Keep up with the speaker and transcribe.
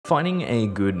Finding a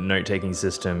good note-taking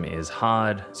system is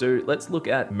hard, so let's look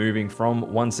at moving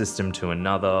from one system to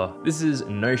another. This is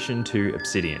Notion to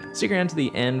Obsidian. Stick around to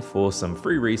the end for some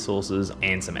free resources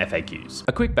and some FAQs.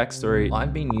 A quick backstory,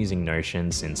 I've been using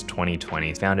Notion since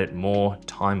 2020, found it more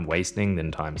time wasting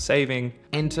than time saving.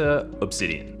 Enter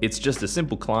Obsidian. It's just a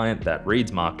simple client that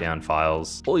reads markdown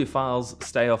files. All your files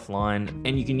stay offline,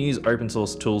 and you can use open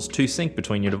source tools to sync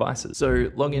between your devices. So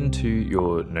log into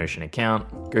your Notion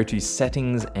account, go to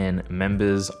Settings and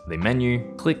Members, the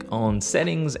menu, click on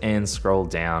Settings and scroll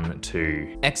down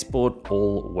to Export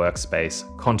All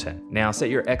Workspace Content. Now set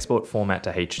your export format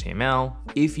to HTML.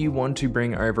 If you want to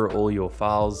bring over all your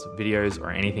files, videos,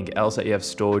 or anything else that you have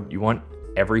stored, you want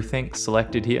everything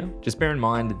selected here. Just bear in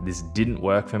mind, this didn't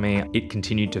work for me. It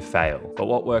continued to fail. But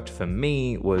what worked for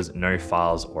me was no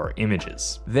files or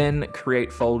images. Then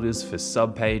create folders for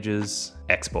subpages,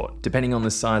 export. Depending on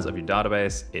the size of your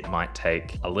database, it might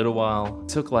take a little while. It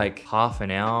took like half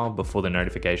an hour before the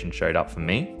notification showed up for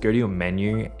me. Go to your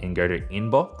menu and go to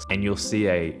Inbox, and you'll see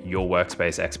your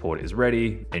workspace export is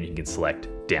ready, and you can select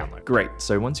download. Great,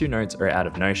 so once your notes are out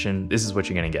of Notion, this is what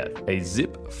you're gonna get, a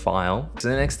zip file. So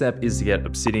the next step is to get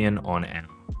Obsidian on our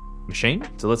machine.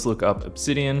 So let's look up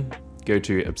Obsidian. Go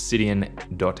to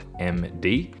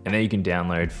obsidian.md, and there you can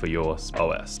download for your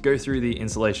OS. Go through the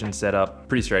installation setup,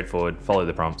 pretty straightforward, follow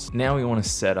the prompts. Now we want to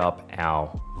set up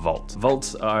our vault.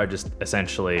 Vaults are just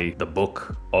essentially the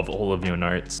book of all of your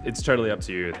notes. It's totally up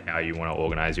to you how you want to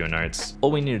organize your notes.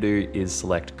 All we need to do is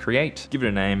select create, give it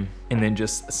a name, and then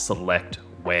just select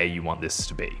where you want this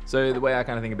to be. So the way I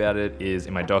kind of think about it is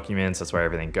in my documents, that's where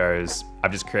everything goes.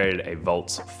 I've just created a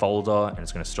vaults folder, and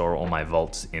it's going to store all my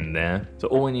vaults in there. So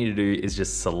all we need to do is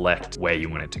just select where you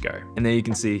want it to go. And there you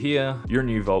can see here, your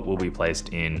new vault will be placed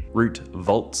in root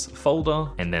vaults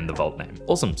folder and then the vault name.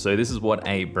 Awesome. So this is what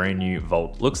a brand new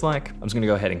vault looks like. I'm just going to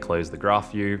go ahead and close the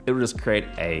graph view. It'll just create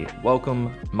a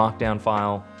welcome markdown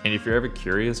file. And if you're ever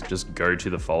curious, just go to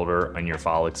the folder on your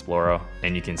file explorer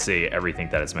and you can see everything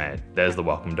that it's made. There's the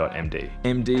welcome.md.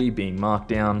 MD being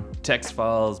markdown, text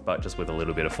files, but just with a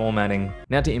little bit of formatting.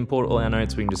 Now to import all our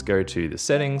notes, we can just go to the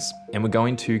settings and we're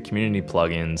going to community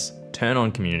plugins, turn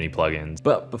on community plugins.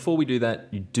 But before we do that,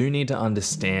 you do need to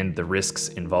understand the risks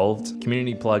involved.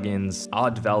 Community plugins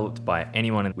are developed by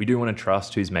anyone, and we do want to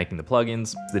trust who's making the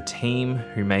plugins. The team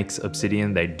who makes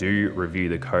Obsidian, they do review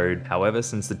the code. However,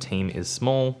 since the team is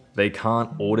small, they can't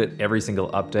audit every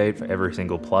single update for every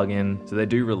single plugin. So they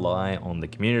do rely on the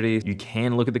community. You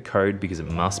can look at the code because it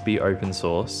must be open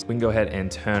source. We can go ahead and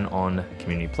turn on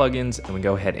community plugins and we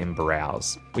go ahead and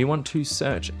browse. We want to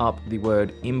search up the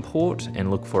word import and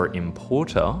look for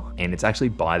importer, and it's actually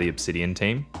by the Obsidian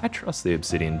team. I trust the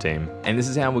Obsidian team. And this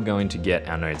is how we're going to get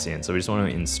our notes in. So we just want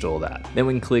to install that. Then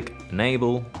we can click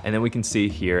enable, and then we can see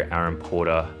here our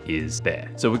importer is there.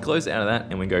 So we close out of that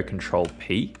and we go Control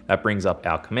P. That brings up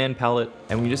our command palette,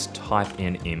 and we just type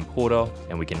in importer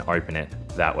and we can open it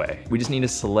that way. We just need to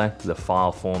select the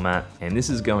file format, and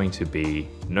this is going to be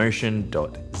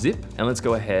notion.zip, and let's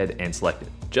go ahead and select it.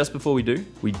 Just before we do,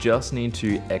 we just need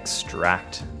to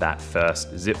extract that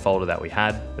first zip folder that we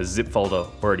had. There's a zip folder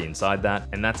already inside that,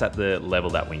 and that's at the level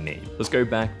that we need. Let's go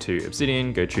back to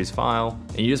Obsidian, go choose file,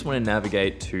 and you just want to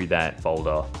navigate to that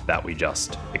folder that we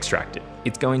just extracted.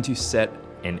 It's going to set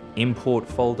an import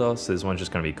folder. So this one's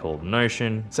just going to be called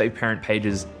Notion. Save parent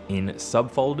pages in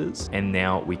subfolders, and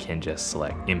now we can just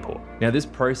select import. Now this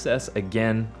process,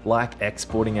 again, like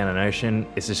exporting out of Notion,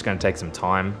 it's just going to take some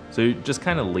time. So just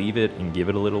kind of leave it and give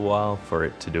it a little while for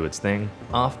it to do its thing.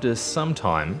 After some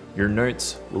time, your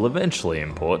notes will eventually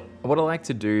import. What I like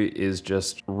to do is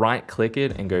just right click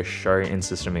it and go show in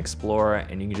System Explorer,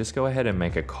 and you can just go ahead and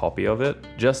make a copy of it.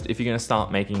 Just if you're going to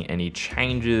start making any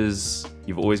changes,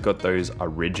 you've always got those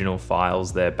original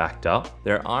files there backed up.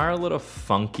 There are a lot of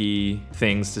funky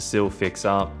things to still fix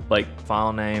up, like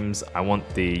file names. I want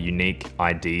the unique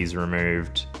IDs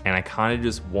removed, and I kind of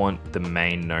just want the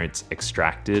main notes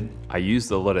extracted. I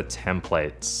used a lot of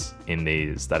templates in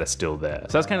these that are still there.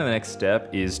 So that's kind of the next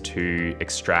step, is to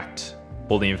extract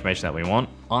all the information that we want.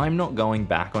 I'm not going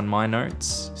back on my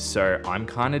notes, so I'm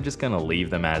kind of just gonna leave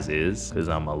them as is because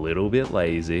I'm a little bit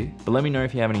lazy. But let me know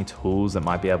if you have any tools that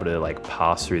might be able to like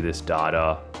pass through this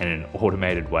data in an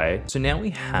automated way. So now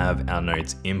we have our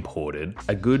notes imported.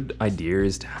 A good idea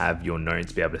is to have your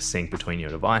notes be able to sync between your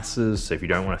devices. So if you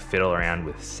don't want to fiddle around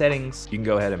with settings, you can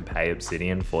go ahead and pay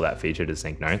Obsidian for that feature to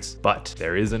sync notes. But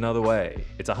there is another way.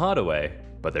 It's a harder way,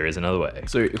 but there is another way.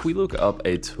 So if we look up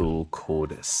a tool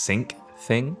called Syncthing,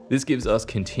 Syncthing. This gives us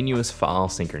continuous file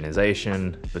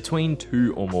synchronization between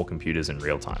 2 or more computers in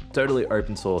real time. Totally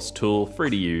open source tool, free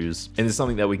to use, and it's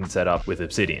something that we can set up with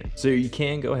Obsidian. So you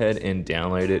can go ahead and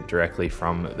download it directly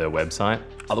from their website.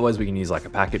 Otherwise, we can use like a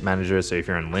packet manager. So if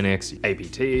you're on Linux,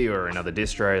 APT or another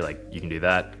distro, like you can do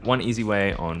that. One easy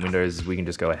way on Windows is we can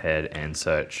just go ahead and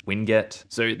search winget.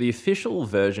 So the official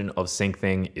version of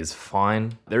Syncthing is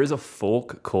fine. There is a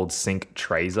fork called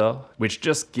Synctracer, which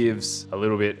just gives a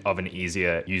little bit of an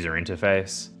easier user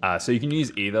interface. So you can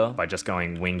use either by just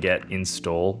going winget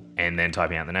install and then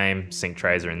typing out the name,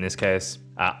 Synctracer in this case.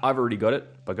 I've already got it,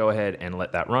 but go ahead and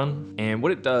let that run. And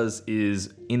what it does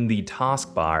is in the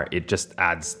taskbar, it just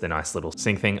adds the nice little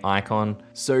Syncthing icon.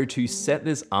 So to set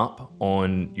this up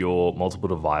on your multiple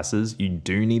devices, you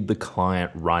do need the client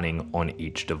running on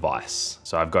each device.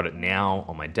 So I've got it now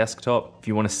on my desktop. If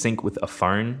you want to sync with a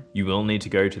phone, you will need to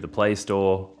go to the Play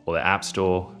Store or the App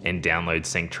Store and download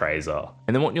Synctracer.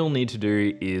 And then what you'll need to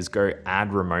do is go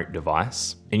add remote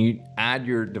device, and you add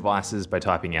your devices by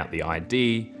typing out the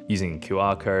ID, using a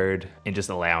QR code, and just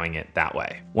allowing it that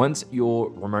way. Once your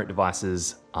remote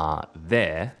devices are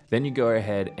there, then you go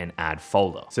ahead and add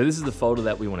folder. So this is the folder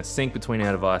that we want to sync between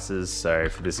our devices. So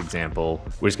for this example,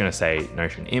 we're just going to say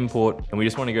Notion import, and we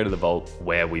just want to go to the vault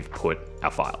where we've put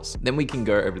our files. Then we can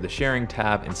go over to the sharing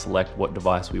tab and select what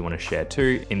device we want to share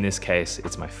to. In this case,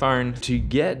 it's my phone. To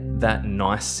get that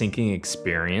nice syncing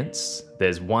experience,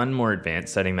 there's one more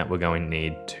advanced setting that we're going to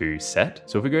need to set.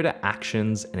 So if we go to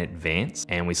actions and advanced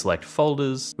and we select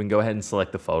folders, we can go ahead and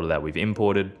select the folder that we've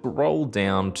imported, scroll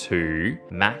down to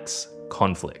max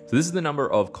conflict. So this is the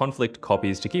number of conflict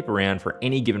copies to keep around for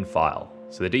any given file.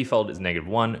 So the default is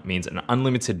 -1, means an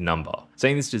unlimited number.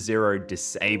 Setting this to 0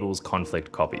 disables conflict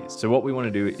copies. So what we want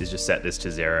to do is just set this to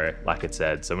 0, like it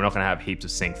said. So we're not going to have heaps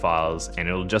of sync files, and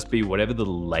it'll just be whatever the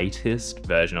latest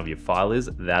version of your file is,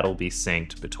 that'll be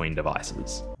synced between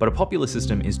devices. But a popular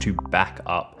system is to back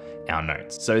up our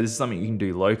notes. So this is something you can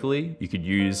do locally. You could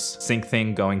use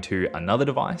Syncthing going to another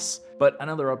device, but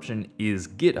another option is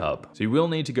GitHub. So you will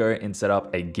need to go and set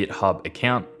up a GitHub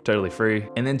account, totally free.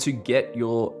 And then to get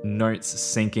your notes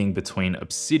syncing between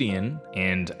Obsidian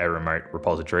and a remote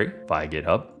repository via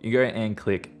GitHub, you go and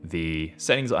click the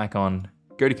settings icon,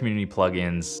 go to community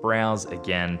plugins, browse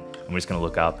again, and we're just gonna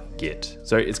look up Git.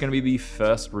 So it's gonna be the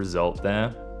first result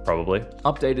there, probably.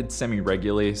 Updated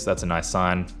semi-regularly, so that's a nice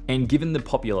sign. And given the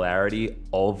popularity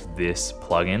of this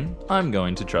plugin, I'm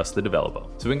going to trust the developer.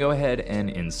 So we can go ahead and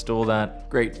install that.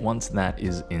 Great, once that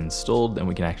is installed, then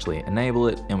we can actually enable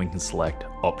it and we can select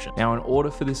option. Now, in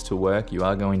order for this to work, you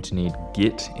are going to need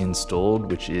Git installed,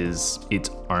 which is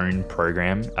its own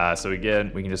program. So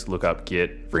again, we can just look up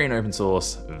Git, free and open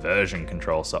source version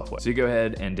control software. So you go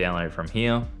ahead and download it from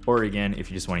here. Or again,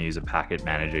 if you just want to use a packet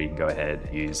manager, you can go ahead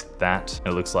and use that.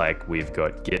 It looks like we've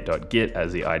got git.git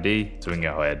as the ID. So we can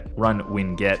go ahead, run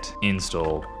winget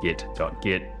install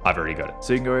git.git. I've already got it.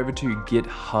 So you can go over to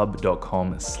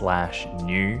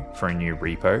github.com/new for a new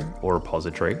repo or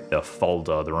repository, the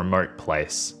folder, the remote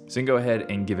place. So you can go ahead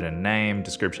and give it a name,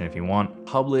 description if you want,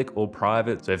 public or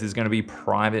private. So if there's going to be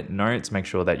private notes, make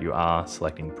sure that you are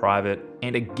selecting private,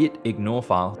 and a git ignore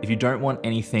file. If you don't want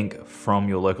anything from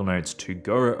your local notes to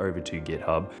go over to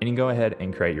GitHub, and you can go ahead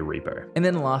and create your repo. And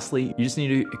then lastly, you just need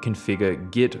to configure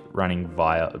Git running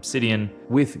via Obsidian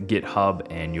with GitHub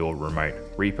and your remote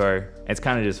repo. It's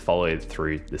kind of just followed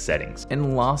through the settings.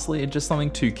 And lastly, just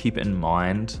something to keep in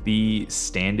mind, the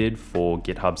standard for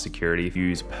GitHub security, if you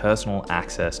use personal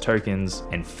access tokens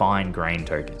and fine-grained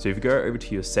tokens. So if you go over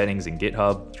to your settings in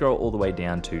GitHub, scroll all the way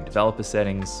down to developer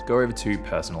settings, go over to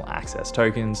personal access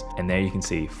tokens, and there you can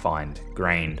see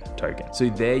fine-grained token. So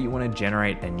there you want to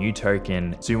generate a new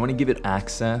token. So you want to give it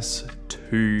access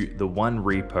to the one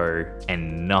repo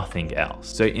and nothing else.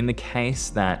 So in the case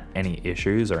that any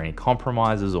issues or any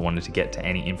compromises or wanted to get to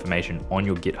any information on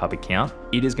your GitHub account,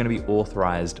 it is going to be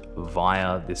authorized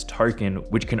via this token,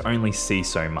 which can only see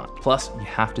so much. Plus, you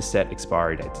have to set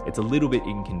expiry dates. It's a little bit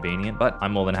inconvenient, but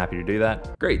I'm more than happy to do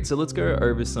that. Great, so let's go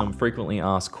over some frequently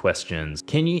asked questions.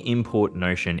 Can you import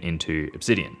Notion into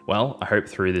Obsidian? Well, I hope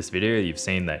through this video you've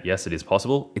seen that yes, it is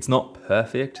possible. It's not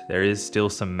perfect. There is still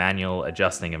some manual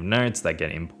adjusting of notes that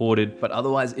get imported, but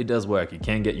otherwise it does work. You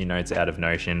can get your notes out of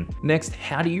Notion. Next,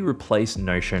 how do you replace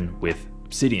Notion with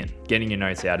Obsidian? Getting your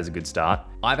notes out is a good start.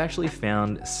 I've actually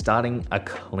found starting a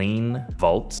clean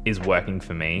vault is working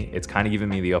for me. It's kind of given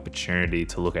me the opportunity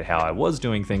to look at how I was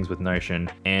doing things with Notion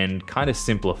and kind of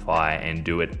simplify and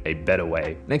do it a better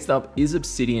way. Next up, is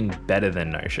Obsidian better than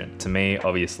Notion? To me,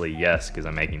 obviously yes, because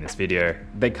I'm making this video.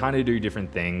 They kind of do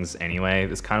different things anyway.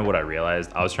 That's kind of what I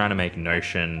realized. I was trying to make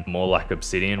Notion more like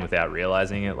Obsidian without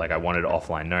realizing it. Like I wanted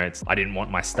offline notes. I didn't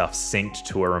want my stuff synced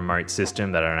to a remote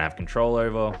system that I don't have control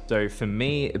over. So for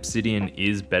me, Obsidian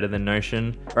is better than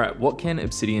Notion. All right, what can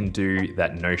Obsidian do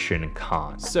that Notion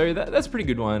can't? So that's a pretty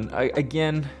good one.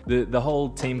 Again, the whole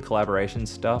team collaboration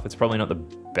stuff, it's probably not the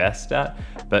best at,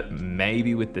 but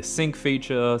maybe with the sync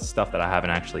feature, stuff that I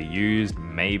haven't actually used,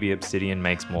 maybe Obsidian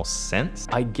makes more sense.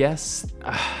 I guess,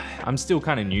 I'm still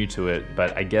kind of new to it,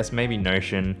 but I guess maybe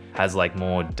Notion has like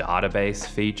more database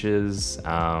features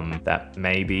that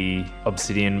maybe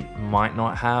Obsidian might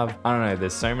not have. I don't know,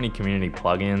 there's so many community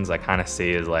plugins I kind of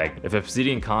see as like, if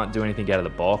Obsidian can't do anything out of the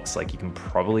box, like you can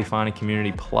probably find a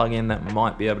community plugin that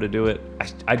might be able to do it.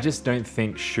 I just don't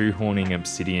think shoehorning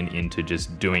Obsidian into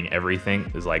just doing everything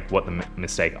is like what the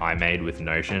mistake I made with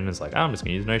Notion. It's like, oh, I'm just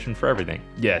gonna use Notion for everything.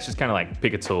 Yeah, it's just kind of like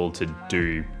pick a tool to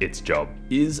do its job.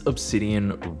 Is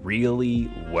Obsidian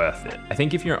really worth it? I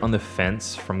think if you're on the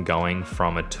fence from going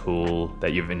from a tool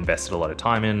that you've invested a lot of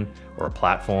time in or a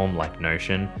platform like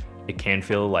Notion, it can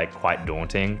feel like quite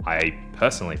daunting. I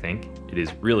personally think it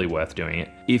is really worth doing it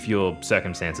if your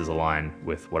circumstances align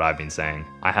with what I've been saying.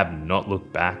 I have not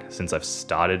looked back since I've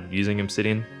started using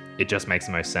Obsidian. It just makes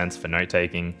the most sense for note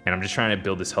taking. And I'm just trying to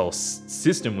build this whole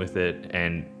system with it.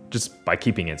 And just by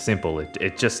keeping it simple,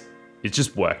 it's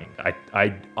just working.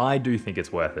 I do think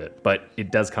it's worth it, but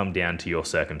it does come down to your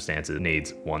circumstances,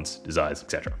 needs, wants, desires,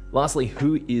 etc. Lastly,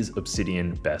 who is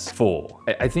Obsidian best for?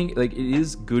 I think like it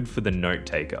is good for the note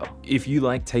taker. If you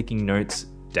like taking notes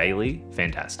daily,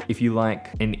 fantastic. If you like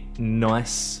a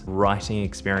nice writing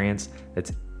experience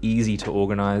that's easy to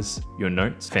organize your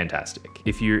notes, fantastic.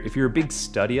 If you're a big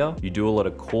studier, you do a lot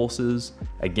of courses,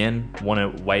 again, want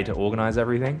a way to organize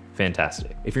everything,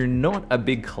 fantastic. If you're not a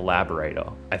big collaborator,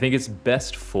 I think it's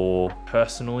best for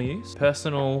personal use,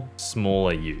 personal,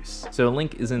 smaller use. So a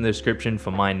link is in the description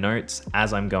for my notes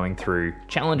as I'm going through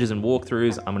challenges and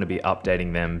walkthroughs. I'm gonna be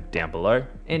updating them down below,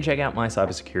 and check out my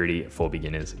cybersecurity for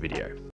beginners video.